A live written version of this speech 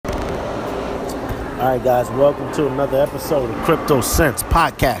All right, guys, welcome to another episode of Crypto Sense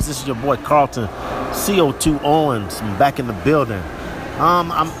Podcast. This is your boy Carlton CO2 Owens. I'm back in the building.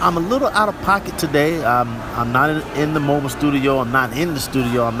 I'm a little out of pocket today. I'm not in the mobile studio. I'm not in the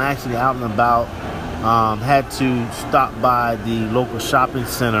studio. I'm actually out and about. Had to stop by the local shopping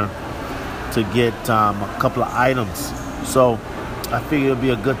center to get a couple of items. So I figured it'd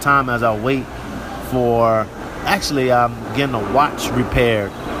be a good time as I wait for. Actually, I'm getting a watch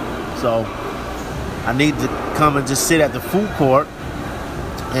repaired. So I need to come and just sit at the food court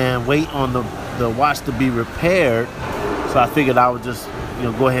and wait on the watch to be repaired. So I figured I would just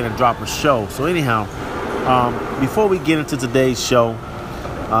go ahead and drop a show. So anyhow, before we get into today's show,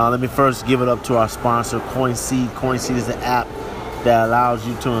 let me first give it up to our sponsor, CoinSeed. CoinSeed is the app that allows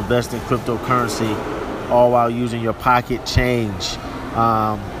you to invest in cryptocurrency all while using your pocket change.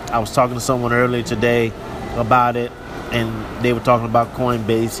 I was talking to someone earlier today about it, and they were talking about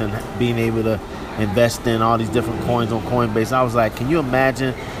Coinbase and being able to invest in all these different coins on Coinbase. I was like, can you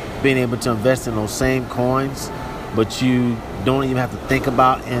imagine being able to invest in those same coins, but you don't even have to think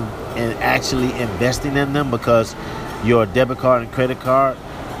about and actually investing in them, because your debit card and credit card,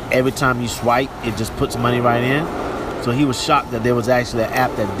 every time you swipe, it just puts money right in. So he was shocked that there was actually an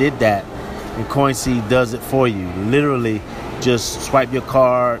app that did that, and CoinSeed does it for you. Literally just swipe your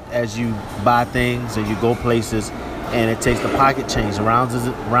card as you buy things and you go places, and it takes the pocket change, rounds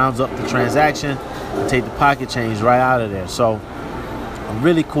up the transaction, and take the pocket change right out of there. So a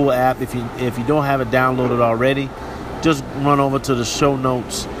really cool app. If you don't have it downloaded already, just run over to the show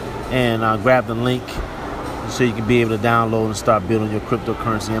notes and grab the link so you can be able to download and start building your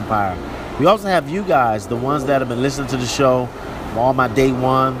cryptocurrency empire. We also have you guys, the ones that have been listening to the show, all my day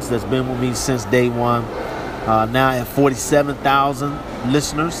ones that's been with me since day one. Now at 47,000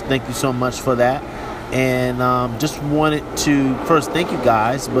 listeners. Thank you so much for that. And just wanted to first thank you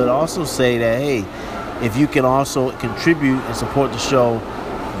guys, but also say that, hey, if you can also contribute and support the show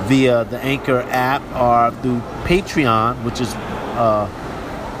via the Anchor app or through Patreon, which is a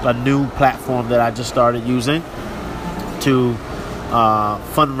new platform that I just started using to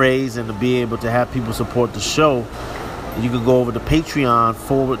fundraise and to be able to have people support the show, you can go over to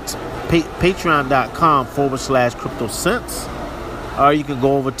patreon.com/CryptoSense, or you can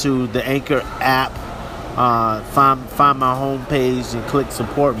go over to the Anchor app, find my homepage and click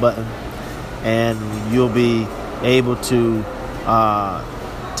support button, and you'll be able to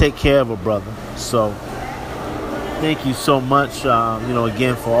take care of a brother. So thank you so much,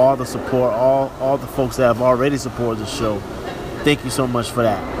 again, for all the support, all the folks that have already supported the show. Thank you so much for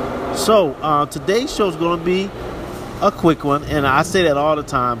that. So today's show is going to be a quick one, and I say that all the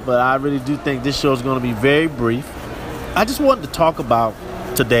time, but I really do think this show is going to be very brief. I just wanted to talk about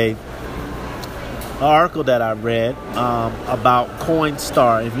today an article that I read about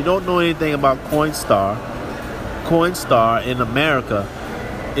Coinstar. If you don't know anything about Coinstar in America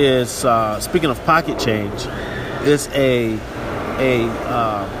is, speaking of pocket change, is a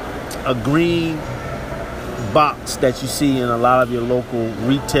green box that you see in a lot of your local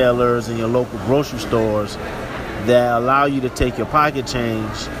retailers and your local grocery stores that allow you to take your pocket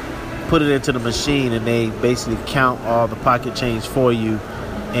change, put it into the machine, and they basically count all the pocket change for you,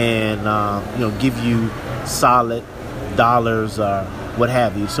 and give you solid dollars or what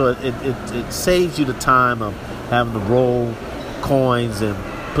have you. So it saves you the time of having to roll coins and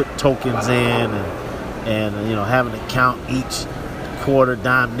put tokens in, and having to count each quarter,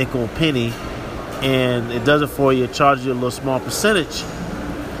 dime, nickel, penny, and it does it for you. It charges you a little small percentage,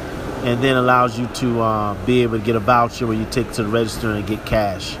 and then allows you to be able to get a voucher where you take it to the register and get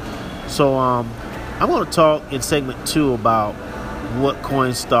cash. So I'm going to talk in segment 2 about what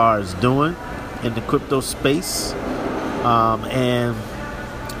Coinstar is doing in the crypto space, and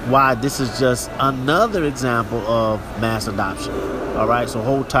why this is just another example of mass adoption. All right, so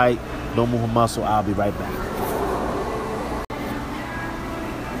hold tight, don't move a muscle. I'll be right back.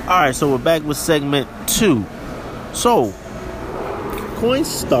 All right, so we're back with segment 2. So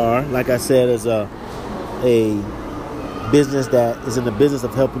Coinstar, like I said, is a business that is in the business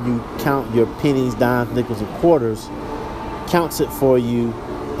of helping you count your pennies, dimes, nickels, and quarters, counts it for you,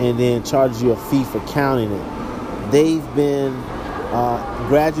 and then charges you a fee for counting it. They've been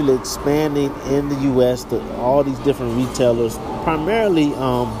gradually expanding in the U.S. to all these different retailers, primarily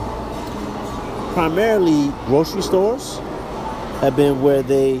grocery stores have been where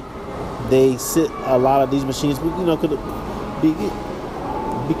they sit a lot of these machines.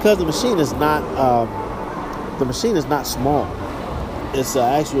 Because the machine is not small. It's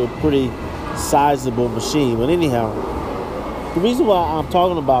actually a pretty sizable machine. But anyhow, the reason why I'm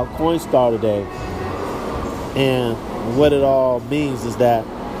talking about Coinstar today and what it all means is that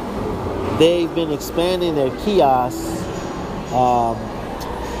they've been expanding their kiosks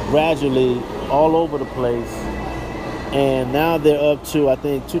gradually all over the place, and now they're up to, I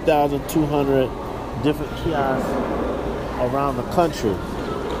think, 2,200 different kiosks around the country,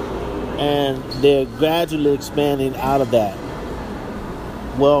 and they're gradually expanding out of that.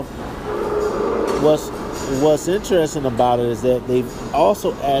 Well, what's interesting about it is that they've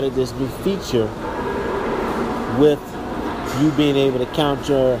also added this new feature with you being able to count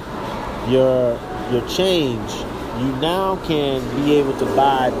your change. You now can be able to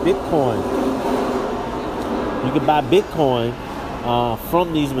buy Bitcoin. You can buy Bitcoin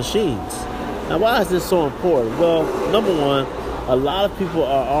from these machines. Now, why is this so important? Well, number one, a lot of people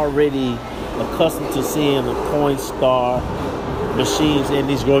are already accustomed to seeing the Coinstar machines in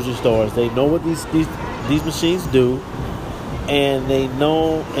these grocery stores. They know what these machines do, and they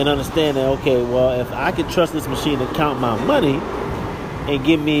know and understand that, okay, well, if I can trust this machine to count my money and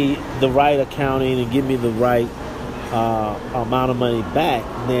give me the right accounting and give me the right amount of money back,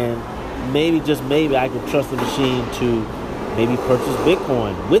 then maybe, just maybe, I can trust the machine to maybe purchase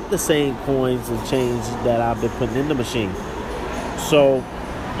Bitcoin with the same coins and change that I've been putting in the machine. So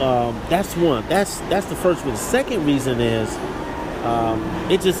that's one. That's the first reason. The second reason is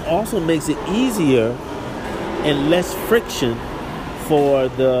it just also makes it easier and less friction for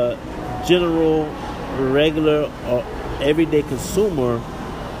the general, regular, or everyday consumer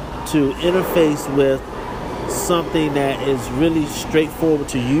to interface with something that is really straightforward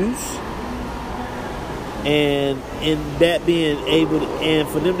to use, and in that being able to, and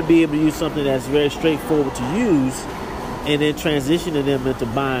for them to be able to use something that's very straightforward to use, and then transitioning them into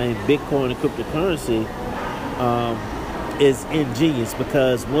buying Bitcoin and cryptocurrency is ingenious,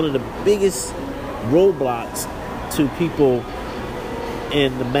 because one of the biggest roadblocks to people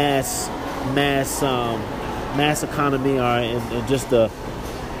in the mass economy, or in just the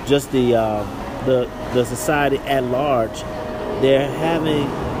society at large, they're having,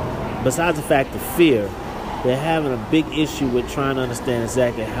 besides the fact of fear, they're having a big issue with trying to understand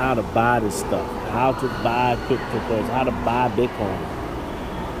exactly how to buy this stuff, how to buy cryptocurrency, how to buy Bitcoin,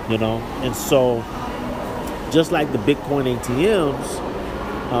 and so just like the Bitcoin ATMs,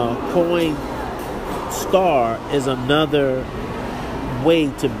 Coinstar is another way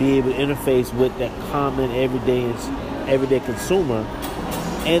to be able to interface with that common everyday consumer.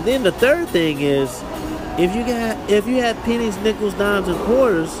 And then the third thing is, if you have pennies, nickels, dimes, and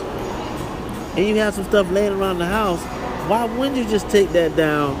quarters, and you have some stuff laying around the house, why wouldn't you just take that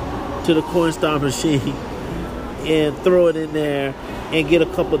down to the Coinstar machine and throw it in there and get a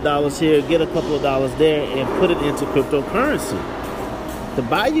couple of dollars here, get a couple of dollars there, and put it into cryptocurrency to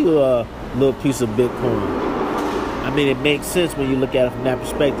buy you a little piece of Bitcoin? I mean, it makes sense when you look at it from that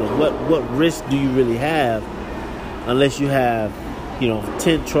perspective. What risk do you really have unless you have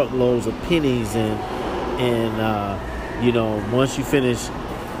 10 truckloads of pennies, and once you finish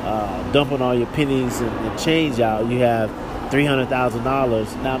dumping all your pennies and change out, you have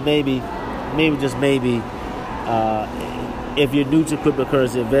 $300,000. Now maybe just maybe, if you're new to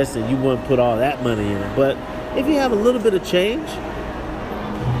cryptocurrency investing, you wouldn't put all that money in it. But if you have a little bit of change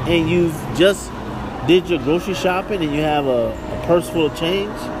and you've just did your grocery shopping and you have a purse full of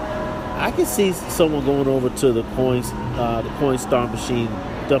change, I can see someone going over to the Coinstar machine,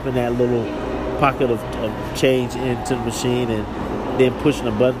 dumping that little pocket of change into the machine, and then pushing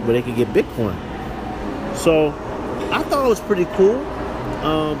a button where they can get Bitcoin. So I thought it was pretty cool.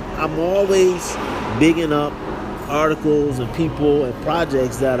 I'm always bigging up articles and people and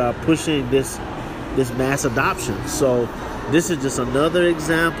projects that are pushing this mass adoption. So this is just another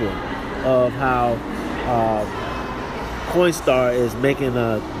example of how Coinstar is making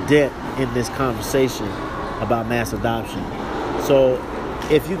a dent in this conversation about mass adoption. So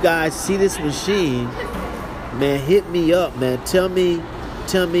if you guys see this machine, man, hit me up, man. Tell me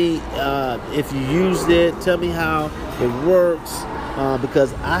if you used it. Tell me how it works,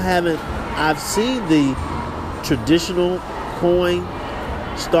 because I've seen the traditional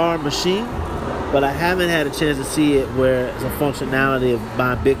Coinstar machine, but I haven't had a chance to see it where it's a functionality of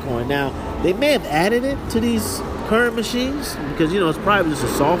buying Bitcoin. Now, they may have added it to these current machines because, it's probably just a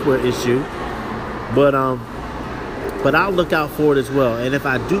software issue. But I'll look out for it as well. And if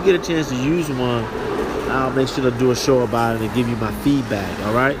I do get a chance to use one, I'll make sure to do a show about it and give you my feedback,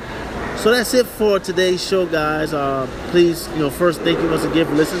 all right? So that's it for today's show, guys. Please, first, thank you once again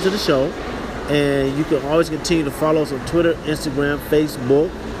for listening to the show. And you can always continue to follow us on Twitter, Instagram,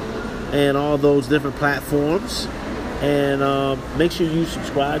 Facebook, and all those different platforms. And make sure you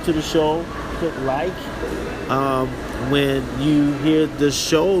subscribe to the show, click like when you hear the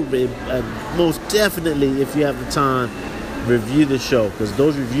show. Most definitely, if you have the time, review the show, because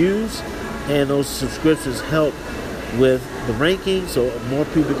those reviews and those subscriptions help with the ranking so more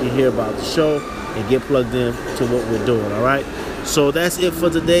people can hear about the show and get plugged in to what we're doing. All right, so that's it for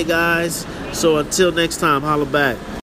today, guys. So until next time, holla back.